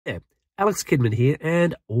Yeah, Alex Kidman here,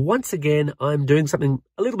 and once again, I'm doing something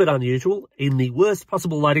a little bit unusual in the worst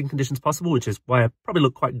possible lighting conditions possible, which is why I probably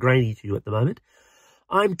look quite grainy to you at the moment.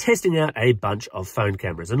 I'm testing out a bunch of phone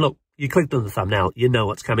cameras, and look, you clicked on the thumbnail, you know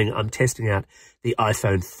what's coming. I'm testing out the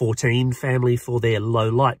iPhone 14 family for their low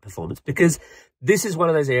light performance, because this is one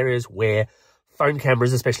of those areas where phone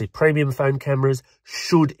cameras, especially premium phone cameras,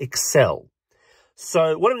 should excel.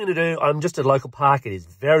 So what I'm going to do, I'm just at a local park. It is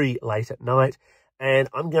very late at night, and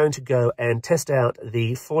I'm going to go and test out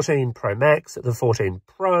the 14 Pro Max, the 14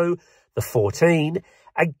 Pro, the 14,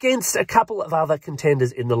 against a couple of other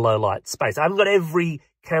contenders in the low light space. I haven't got every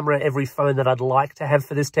camera, every phone that I'd like to have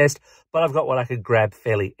for this test, but I've got what I could grab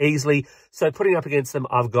fairly easily. So putting up against them,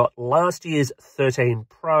 I've got last year's 13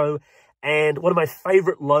 Pro and one of my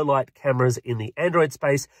favorite low light cameras in the Android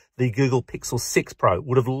space, the Google Pixel 6 Pro.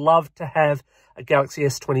 Would have loved to have a Galaxy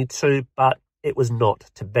S22, but it was not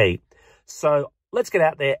to be. So let's get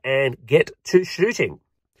out there and get to shooting.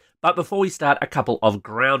 But before we start, a couple of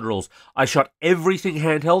ground rules. I shot everything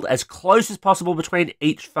handheld as close as possible between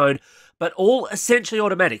each phone, but all essentially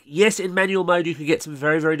automatic. Yes, in manual mode, you could get some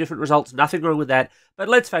very, very different results. Nothing wrong with that. But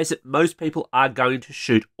let's face it, most people are going to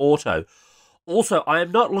shoot auto. Also, I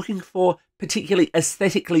am not looking for particularly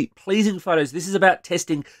aesthetically pleasing photos. This is about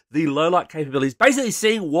testing the low light capabilities, basically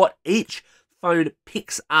seeing what each phone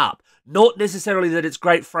picks up. Not necessarily that it's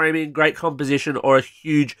great framing, great composition, or a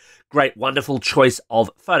huge, great, wonderful choice of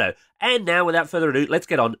photo. And now, without further ado, let's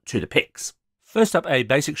get on to the pics. First up, a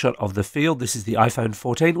basic shot of the field. This is the iPhone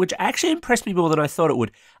 14, which actually impressed me more than I thought it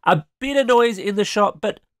would. A bit of noise in the shot,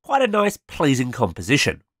 but quite a nice, pleasing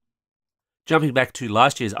composition. Jumping back to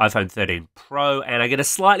last year's iPhone 13 Pro, and I get a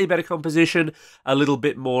slightly better composition, a little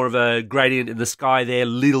bit more of a gradient in the sky there, a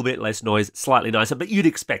little bit less noise, slightly nicer, but you'd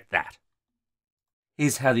expect that.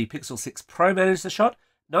 Here's how the Pixel 6 Pro managed the shot.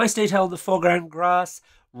 Nice detail in the foreground grass,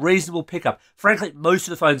 reasonable pickup. Frankly, most of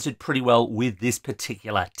the phones did pretty well with this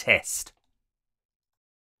particular test.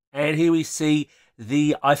 And here we see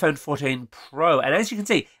the iPhone 14 Pro. And as you can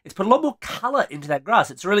see, it's put a lot more colour into that grass.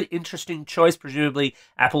 It's a really interesting choice. Presumably,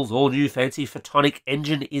 Apple's all-new fancy photonic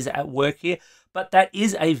engine is at work here. But that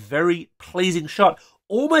is a very pleasing shot.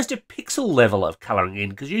 Almost a pixel level of colouring in,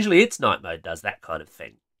 because usually its night mode does that kind of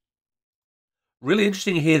thing. Really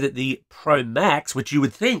interesting here that the Pro Max, which you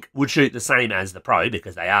would think would shoot the same as the Pro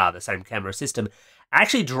because they are the same camera system,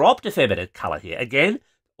 actually dropped a fair bit of colour here. Again,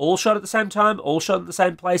 all shot at the same time, all shot in the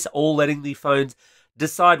same place, all letting the phones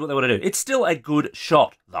decide what they want to do. It's still a good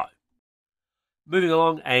shot, though. Moving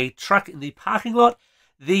along, a truck in the parking lot.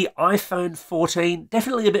 The iPhone 14,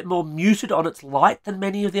 definitely a bit more muted on its light than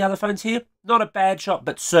many of the other phones here. Not a bad shot,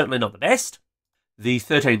 but certainly not the best. The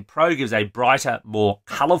 13 Pro gives a brighter, more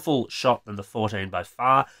colourful shot than the 14 by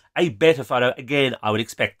far. A better photo. Again, I would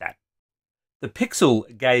expect that. The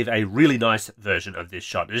Pixel gave a really nice version of this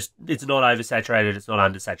shot. It's not oversaturated, it's not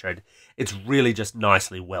undersaturated. It's really just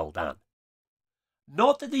nicely well done.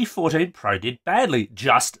 Not that the 14 Pro did badly,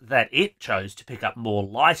 just that it chose to pick up more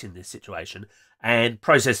light in this situation and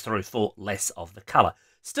process through for less of the colour.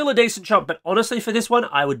 Still a decent shot, but honestly for this one,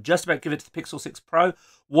 I would just about give it to the Pixel 6 Pro.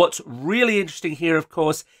 What's really interesting here, of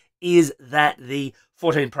course, is that the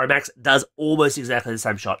 14 Pro Max does almost exactly the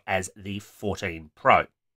same shot as the 14 Pro.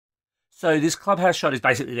 So this clubhouse shot is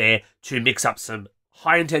basically there to mix up some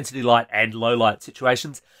high-intensity light and low-light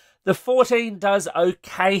situations. The 14 does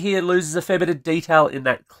okay here, loses a fair bit of detail in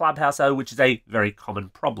that clubhouse, which is a very common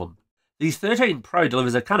problem. The 13 Pro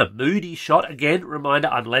delivers a kind of moody shot. Again, reminder,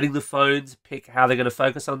 I'm letting the phones pick how they're going to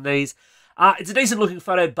focus on these. It's a decent looking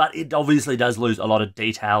photo, but it obviously does lose a lot of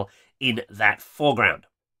detail in that foreground.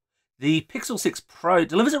 The Pixel 6 Pro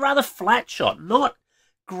delivers a rather flat shot. Not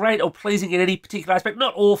great or pleasing in any particular aspect.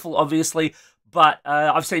 Not awful, obviously, but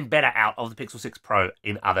I've seen better out of the Pixel 6 Pro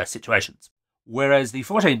in other situations. Whereas the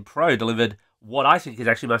 14 Pro delivered what I think is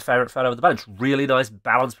actually my favourite photo of the bunch. Really nice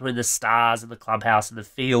balance between the stars and the clubhouse and the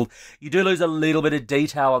field. You do lose a little bit of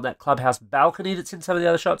detail on that clubhouse balcony that's in some of the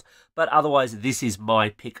other shots, but otherwise this is my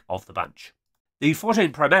pick of the bunch. The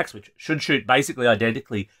 14 Pro Max, which should shoot basically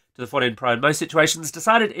identically to the 14 Pro in most situations,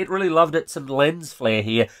 decided it really loved it some lens flare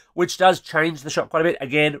here, which does change the shot quite a bit.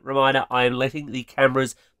 Again, reminder, I am letting the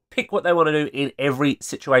cameras pick what they want to do in every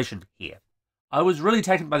situation here. I was really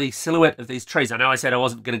taken by the silhouette of these trees. I know I said I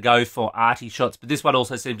wasn't going to go for arty shots, but this one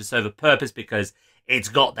also seemed to serve a purpose because it's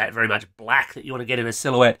got that very much black that you want to get in a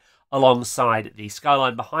silhouette alongside the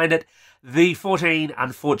skyline behind it. The 14,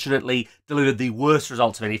 unfortunately, delivered the worst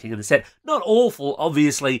results of anything in the set. Not awful,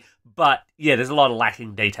 obviously, but yeah, there's a lot of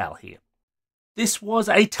lacking detail here. This was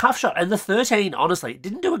a tough shot, and the 13, honestly,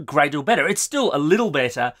 didn't do a great deal better. It's still a little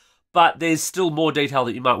better, but there's still more detail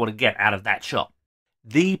that you might want to get out of that shot.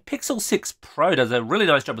 The Pixel 6 Pro does a really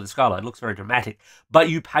nice job with the skyline. It looks very dramatic, but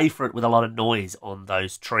you pay for it with a lot of noise on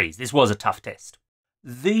those trees. This was a tough test.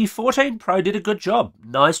 The 14 Pro did a good job.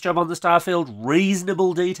 Nice job on the star field,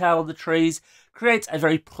 reasonable detail on the trees, creates a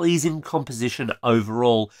very pleasing composition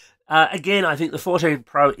overall. Again, I think the 14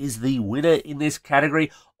 Pro is the winner in this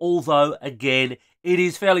category, although, again, it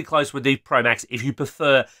is fairly close with the Pro Max if you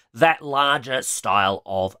prefer that larger style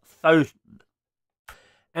of photo.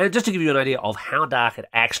 And just to give you an idea of how dark it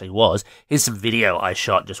actually was, here's some video I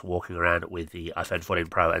shot just walking around with the iPhone 14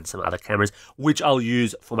 Pro and some other cameras, which I'll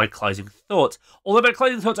use for my closing thoughts. Although my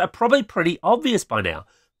closing thoughts are probably pretty obvious by now.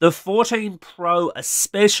 The 14 Pro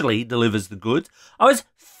especially delivers the goods. I was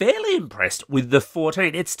fairly impressed with the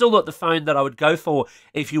 14. It's still not the phone that I would go for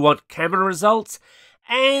if you want camera results.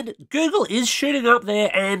 And Google is shooting up there,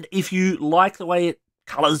 and if you like the way it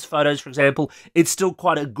colors photos, for example, it's still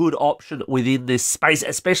quite a good option within this space,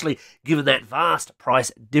 especially given that vast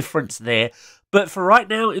price difference there. But for right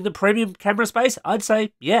now, in the premium camera space, I'd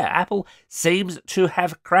say, yeah, Apple seems to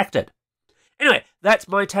have cracked it. Anyway, that's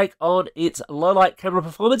my take on its low-light camera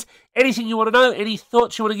performance. Anything you want to know, any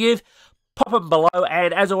thoughts you want to give, pop them below.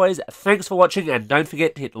 And as always, thanks for watching, and don't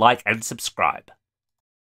forget to hit like and subscribe.